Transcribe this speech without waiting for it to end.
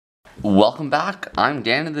Welcome back, I'm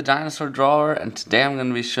Danny the Dinosaur Drawer, and today I'm going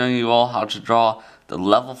to be showing you all how to draw the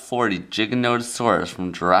level 40 Giganotosaurus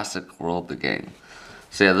from Jurassic World the Game.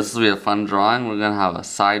 So yeah, this will be a fun drawing. We're going to have a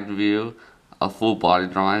side view, a full body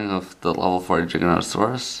drawing of the level 40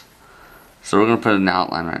 Giganotosaurus. So we're going to put an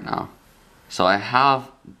outline right now. So I have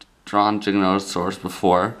drawn Giganotosaurus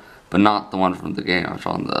before, but not the one from the game. I've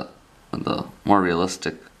drawn the more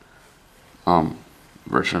realistic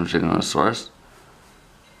version of Giganotosaurus.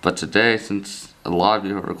 But today, since a lot of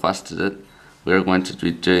you have requested it, we are going to be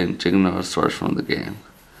doing Giganotosaurus from the game.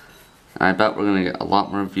 And I bet we're going to get a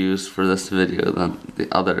lot more views for this video than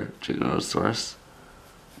the other Giganotosaurus,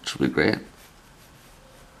 which will be great.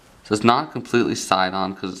 So it's not completely side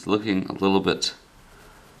on because it's looking a little bit,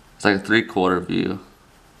 it's like a 3/4 view.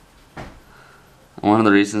 And one of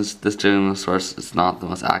the reasons this Giganotosaurus is not the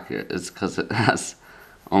most accurate is because it has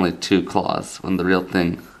only 2 claws when the real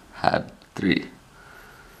thing had 3.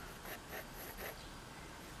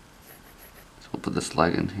 We'll put this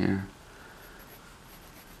leg in here.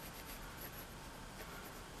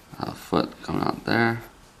 A foot coming out there.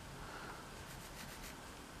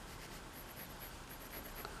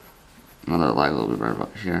 Another leg will be right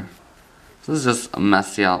about here. So this is just a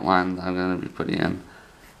messy outline that I'm going to be putting in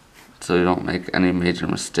so you don't make any major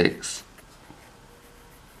mistakes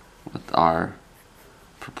with our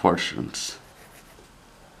proportions.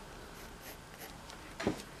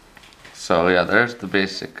 So yeah, there's the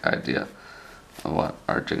basic idea of what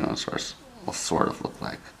our Giganotosaurus will sort of look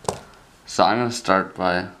like. So I'm going to start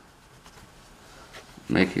by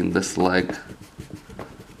making this leg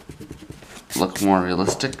look more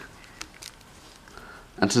realistic.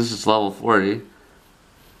 And since it's level 40,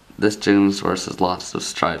 this Giganotosaurus has lots of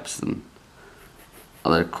stripes and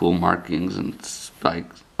other cool markings and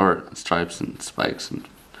spikes, or stripes and spikes and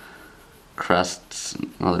crests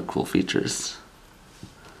and other cool features.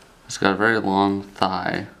 It's got a very long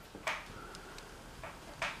thigh.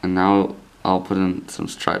 And now I'll put in some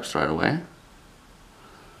stripes right away.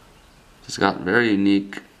 It's got very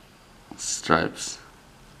unique stripes.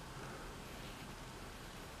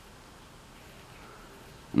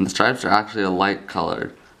 And the stripes are actually a light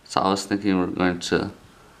color. So I was thinking we'll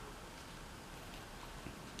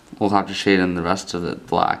have to shade in the rest of it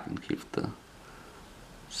black and keep the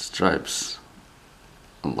stripes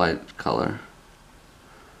a light color.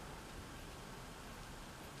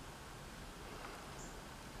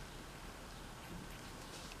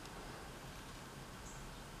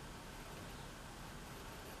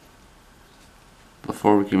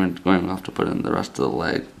 Before we keep going, we'll have to put in the rest of the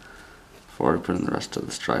leg before we put in the rest of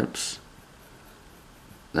the stripes.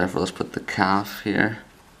 Therefore, let's put the calf here.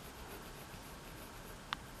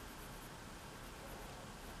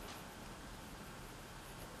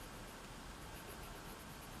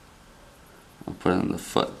 I'll put in the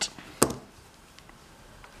foot.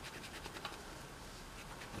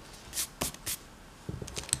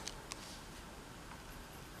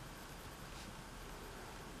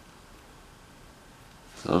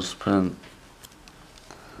 So I'll just put in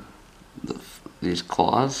these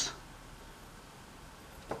claws,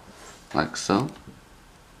 like so.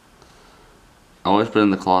 I always put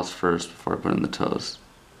in the claws first before I put in the toes.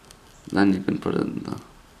 Then you can put in the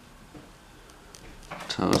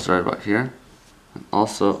toes right about here. And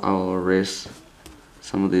also I will erase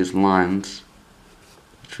some of these lines,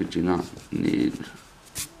 which we do not need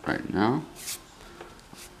right now.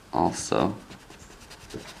 Also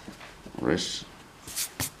erase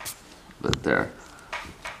bit there.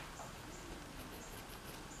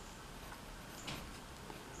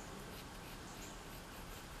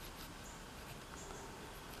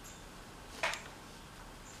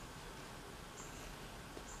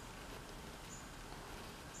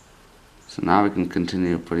 So now we can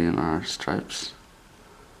continue putting in our stripes.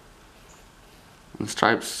 And the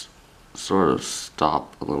stripes sort of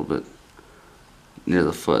stop a little bit near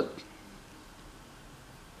the foot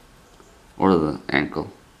or the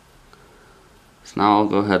ankle. So now I'll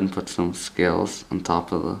go ahead and put some scales on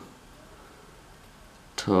top of the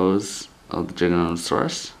toes of the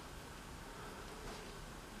Giganotosaurus.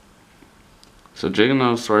 So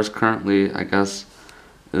Giganotosaurus currently, I guess,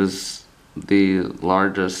 is the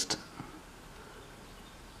largest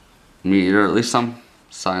meat, or at least some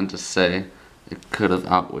scientists say it could have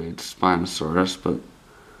outweighed Spinosaurus, but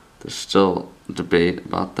there's still debate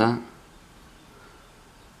about that.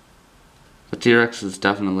 The T-Rex is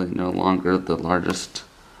definitely no longer the largest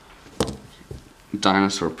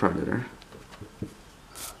dinosaur predator,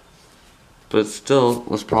 but it still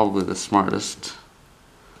was probably the smartest.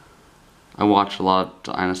 I watch a lot of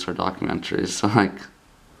dinosaur documentaries, so I'm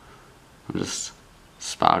just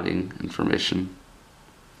spouting information.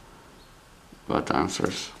 about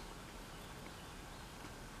dinosaurs.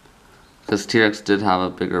 Because T-Rex did have a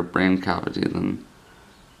bigger brain cavity than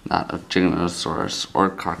that of Giganotosaurus or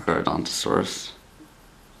Giganotosaurus.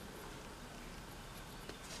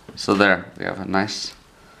 So there, we have a nice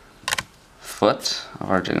foot of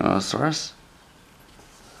our Giganotosaurus.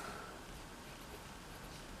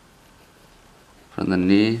 From the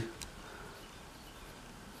knee.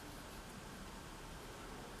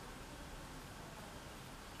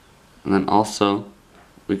 And then also,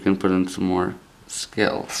 we can put in some more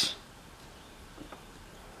scales.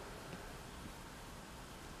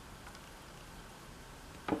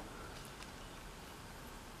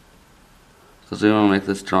 Because we want to make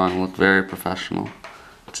this drawing look very professional.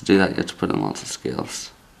 To do that, you have to put in lots of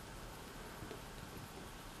scales.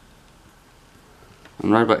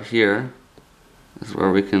 And right about here is where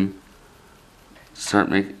we can start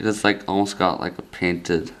making, it's like almost got like a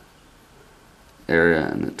painted area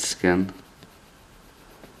in its skin.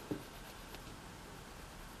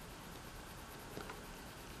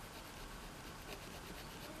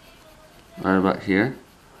 Right about here.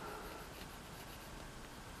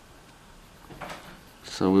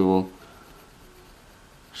 So we will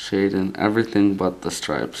shade in everything but the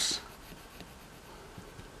stripes.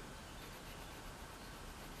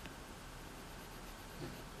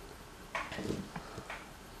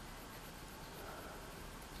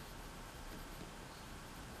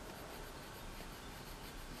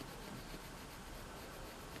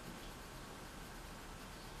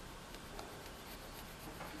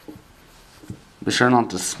 Be sure not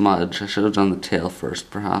to smudge. I should have done the tail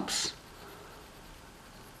first, perhaps.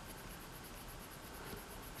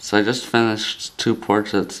 So I just finished 2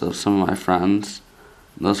 portraits of some of my friends.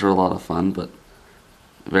 Those were a lot of fun, but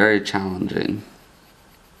very challenging.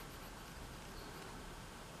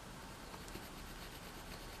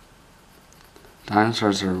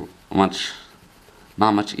 Dinosaurs are not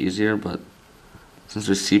much easier, but since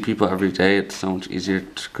we see people every day, it's so much easier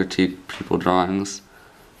to critique people drawings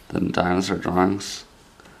than dinosaur drawings.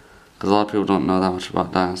 Because a lot of people don't know that much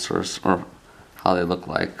about dinosaurs or how they look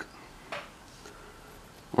like.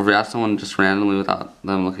 Or if you ask someone just randomly without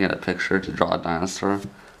them looking at a picture to draw a dinosaur,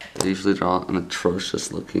 they usually draw an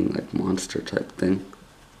atrocious looking like monster type thing.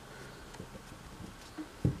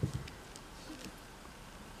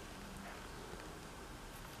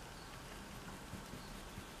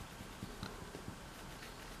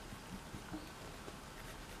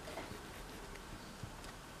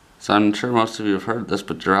 So I'm sure most of you have heard this,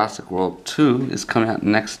 but Jurassic World 2 is coming out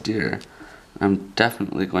next year. I'm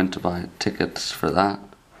definitely going to buy tickets for that.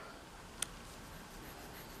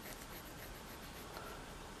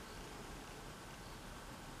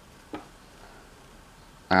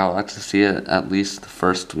 I would like to see it at least the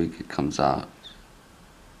first week it comes out.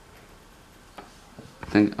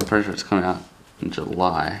 I'm pretty sure it's coming out in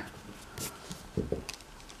July.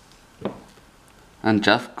 And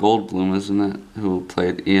Jeff Goldblum is in it, who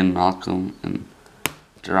played Ian Malcolm in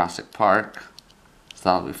Jurassic Park. So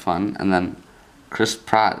that'll be fun. And then Chris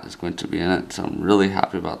Pratt is going to be in it, so I'm really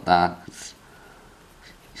happy about that.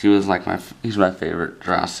 He was like he's my favorite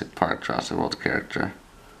Jurassic World character.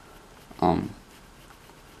 And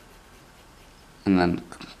then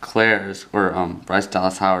Bryce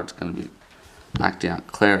Dallas Howard's going to be acting out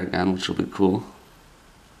Claire again, which will be cool.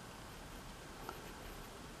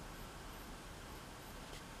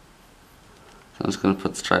 So I'm just going to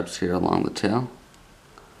put stripes here along the tail.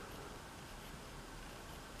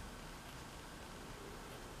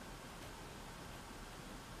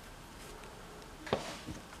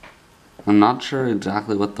 I'm not sure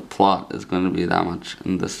exactly what the plot is going to be that much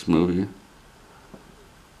in this movie.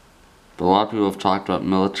 But a lot of people have talked about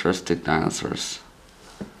militaristic dinosaurs.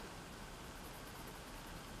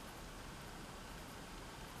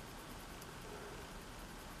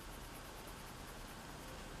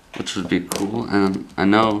 Which would be cool, and I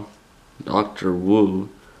know Dr. Wu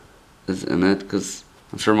is in it, because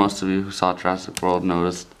I'm sure most of you who saw Jurassic World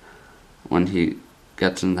noticed when he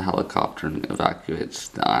gets in the helicopter and evacuates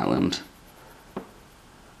the island.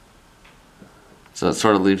 So it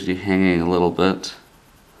sort of leaves you hanging a little bit.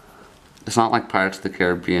 It's not like Pirates of the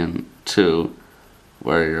Caribbean 2,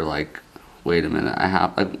 where you're like, wait a minute,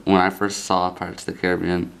 when I first saw Pirates of the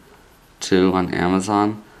Caribbean 2 on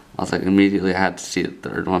Amazon, I was like, immediately I had to see the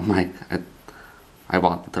third one. Like, I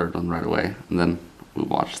bought the third one right away, and then we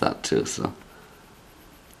watched that too, so.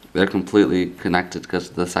 They're completely connected,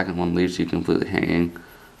 because the second one leaves you completely hanging.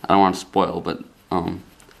 I don't want to spoil, but for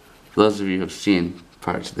those of you who have seen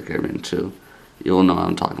Pirates of the Caribbean 2, you will know what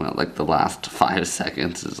I'm talking about. Like, the last 5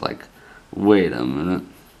 seconds is like, wait a minute.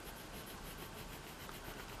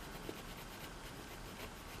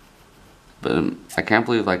 But I can't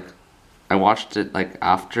believe, like, I watched it like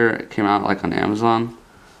after it came out, like on Amazon,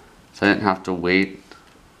 so I didn't have to wait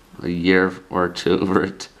a year or two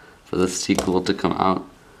for the sequel to come out.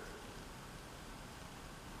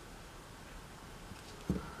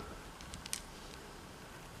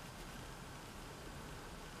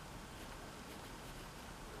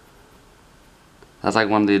 That's like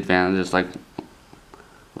one of the advantages, like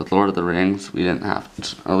with Lord of the Rings, we didn't have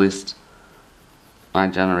to, or at least my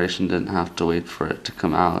generation didn't have to wait for it to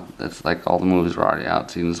come out. It's like all the movies were already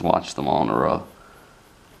out, so you can just watch them all in a row.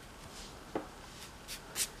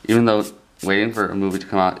 Even though waiting for a movie to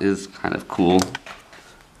come out is kind of cool.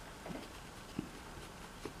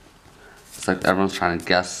 It's like everyone's trying to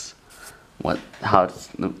guess how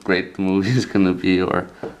great the movie is gonna be, or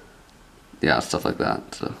yeah, stuff like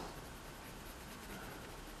that. So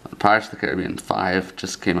Pirates of the Caribbean 5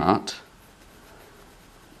 just came out.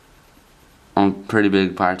 I'm a pretty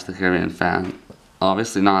big Pirates of the Caribbean fan.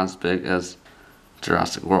 Obviously not as big as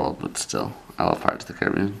Jurassic World, but still, I love Pirates of the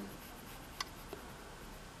Caribbean.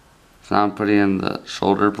 So now I'm putting in the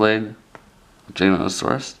shoulder blade of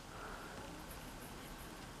Giganotosaurus.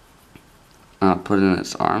 I'll put in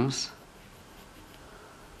its arms.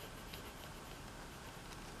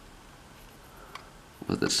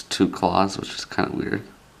 With its 2 claws, which is kind of weird.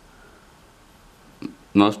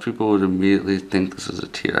 Most people would immediately think this is a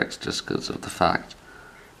T-Rex just because of the fact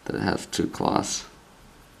that it has 2 claws.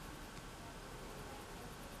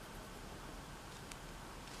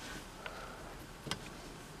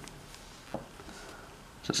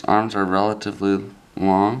 Its arms are relatively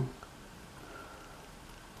long.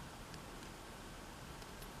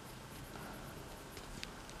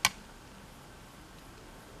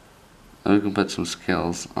 And we can put some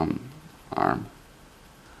scales on the arm.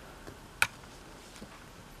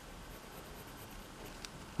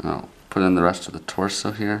 I'll put in the rest of the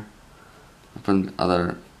torso here. I'll put in the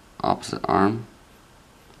other opposite arm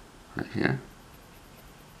right here.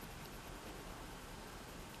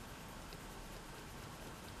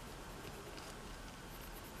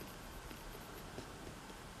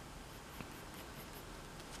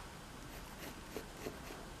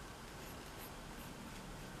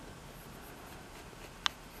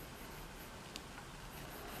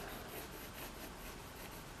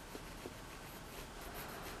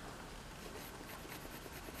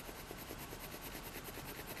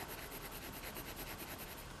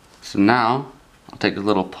 So now, I'll take a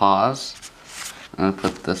little pause, and I'll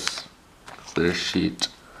put this clear sheet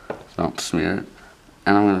so I don't smear it,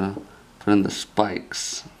 and I'm going to put in the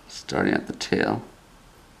spikes, starting at the tail.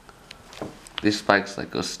 These spikes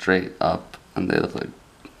like go straight up, and they look like,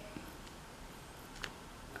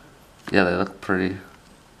 yeah, they look pretty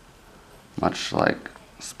much like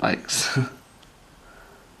spikes.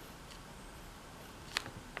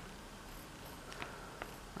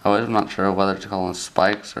 I'm not sure whether to call them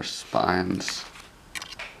spikes or spines.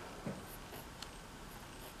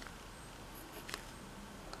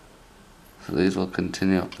 So these will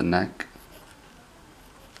continue up the neck.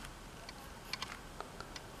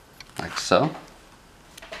 Like so.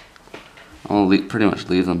 I'll pretty much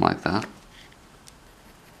leave them like that.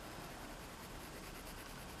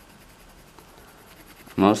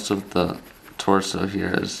 Most of the torso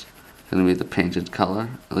here is going to be the painted color,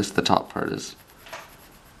 at least the top part is.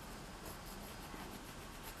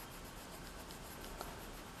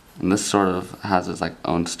 And this sort of has its like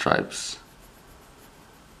own stripes.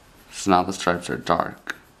 So now the stripes are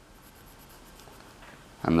dark.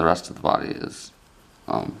 And the rest of the body is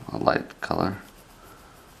a light color.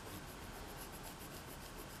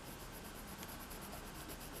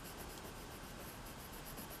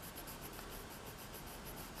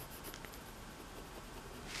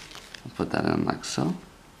 I'll put that in like so.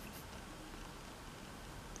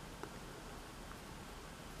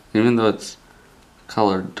 Even though it's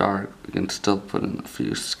colored dark, we can still put in a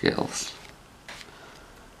few scales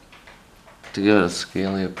to give it a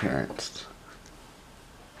scaly appearance.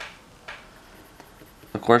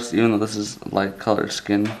 Of course, even though this is light colored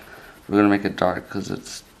skin, we're going to make it dark because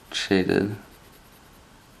it's shaded.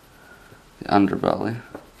 The underbelly.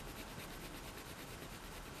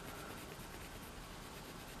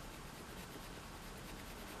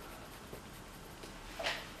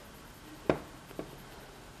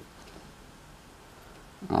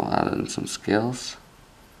 I'll add in some scales.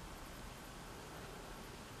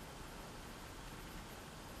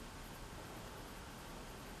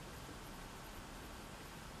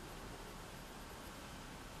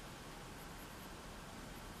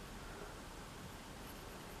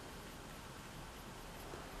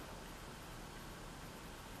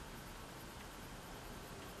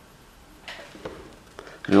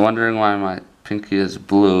 If you're wondering why my pinky is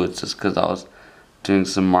blue, it's just because I was doing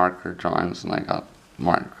some marker drawings and I got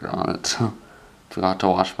marker on it, so I forgot to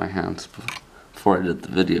wash my hands before I did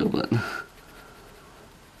the video, but I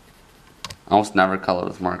almost never color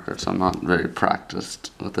with marker, so I'm not very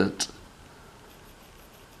practiced with it.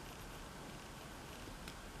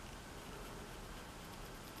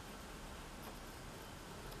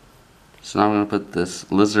 So now I'm going to put this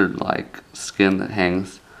lizard-like skin that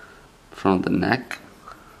hangs from the neck.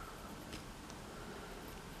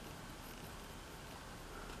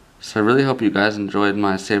 So I really hope you guys enjoyed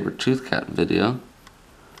my saber-tooth cat video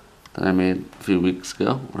that I made a few weeks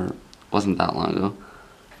ago, or it wasn't that long ago.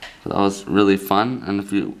 But that was really fun, and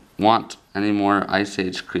if you want any more Ice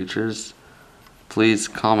Age creatures, please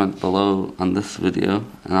comment below on this video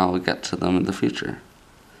and I will get to them in the future.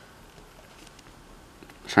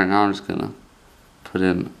 So right now I'm just gonna put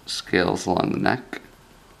in scales along the neck.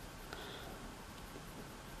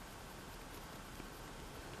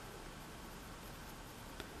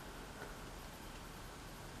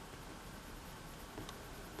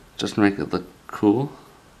 Just to make it look cool.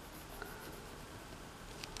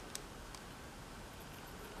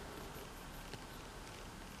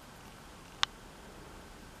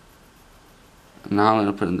 And now I'm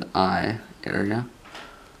gonna put in the eye area.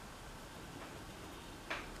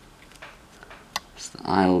 The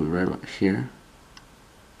eye will be right about here.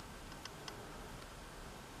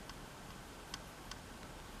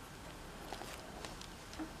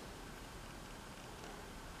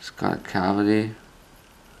 It's got a cavity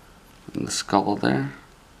in the skull there.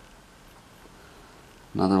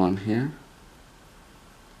 Another one here.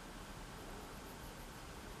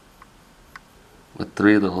 With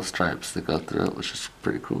 3 little stripes that go through it, which is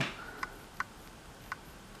pretty cool.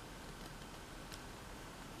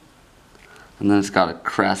 And then it's got a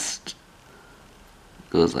crest. It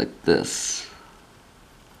goes like this.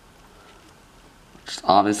 Which is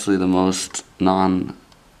obviously the most non-accurate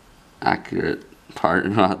part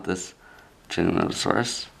about this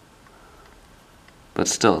Giganotosaurus. But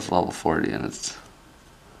still, it's level 40 and it's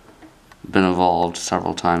been evolved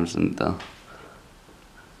several times in the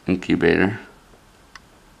incubator.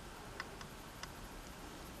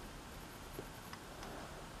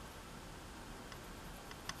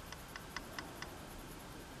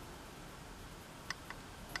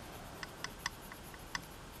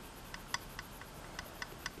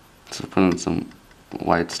 So put in some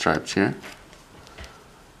white stripes here.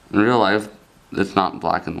 In real life, it's not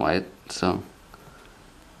black and white, so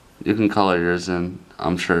you can color yours in.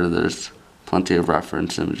 I'm sure there's plenty of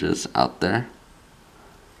reference images out there.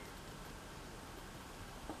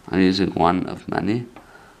 I'm using one of many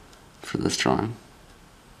for this drawing.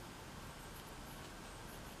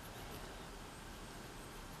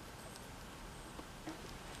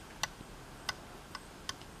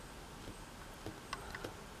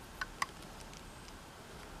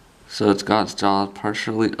 So it's got its jaw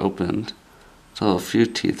partially opened, so a few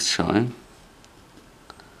teeth showing.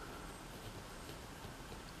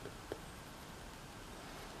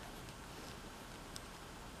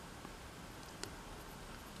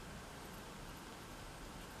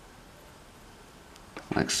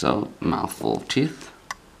 Like so, mouthful of teeth.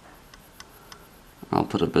 I'll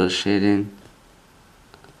put a bit of shading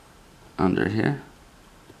under here.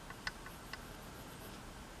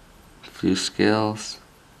 A few scales.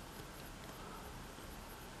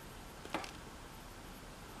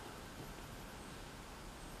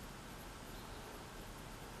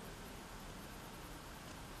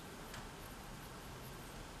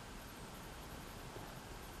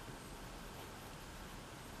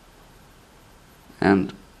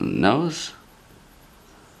 And nose,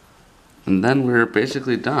 and then we're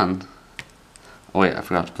basically done. Oh wait, I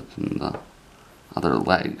forgot to put in the other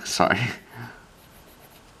leg, sorry.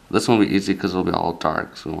 This one will be easy because it'll be all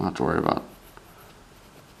dark, so we won't have to worry about.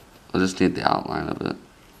 We'll just need the outline of it.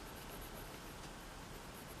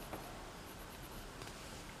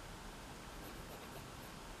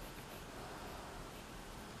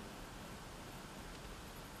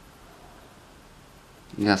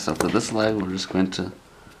 Yeah, so for this leg, we're just going to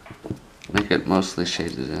make it mostly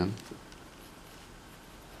shaded in.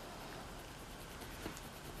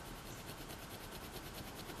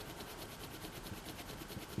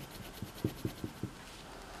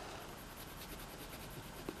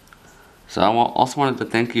 So I also wanted to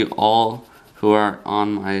thank you all who are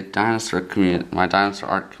on my dinosaur community, my dinosaur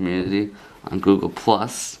art community on Google+.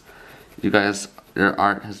 You guys, your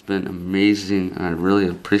art has been amazing, and I really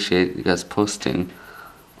appreciate you guys posting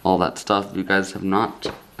all that stuff. If you guys have not,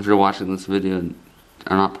 if you're watching this video and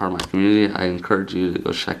are not part of my community, I encourage you to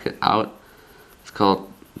go check it out. It's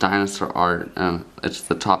called dinosaur art, and it's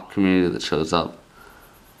the top community that shows up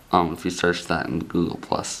if you search that in Google+.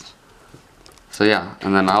 So yeah,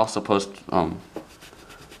 and then I also post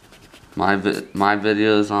my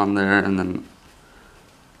videos on there, and then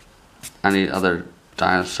any other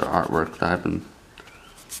dinosaur artwork that I've been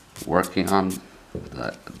working on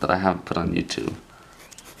that I haven't put on YouTube.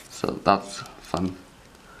 So that's fun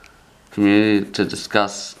community to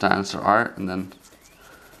discuss dinosaur art, and then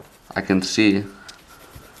I can see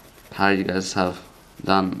how you guys have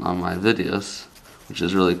done on my videos, which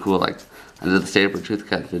is really cool. Like, I did the saber-tooth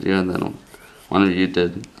cat video, and then one of you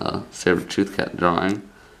did a saber-tooth cat drawing.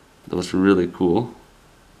 That was really cool,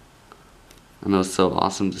 and it was so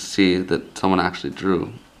awesome to see that someone actually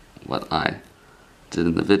drew what I did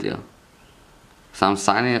in the video. So I'm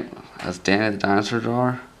signing it as Danny the Dinosaur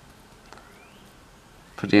Drawer.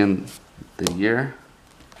 Put in the year.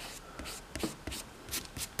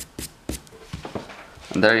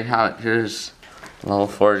 And there you have it. Here's level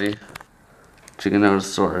 40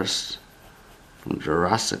 Giganotosaurus from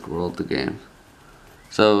Jurassic World the Game.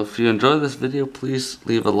 So if you enjoyed this video, please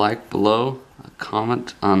leave a like below, a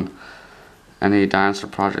comment on any dinosaur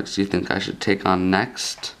projects you think I should take on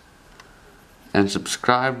next, and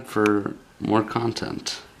subscribe for more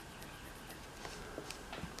content.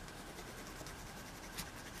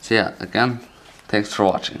 So yeah, again, thanks for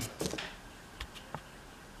watching.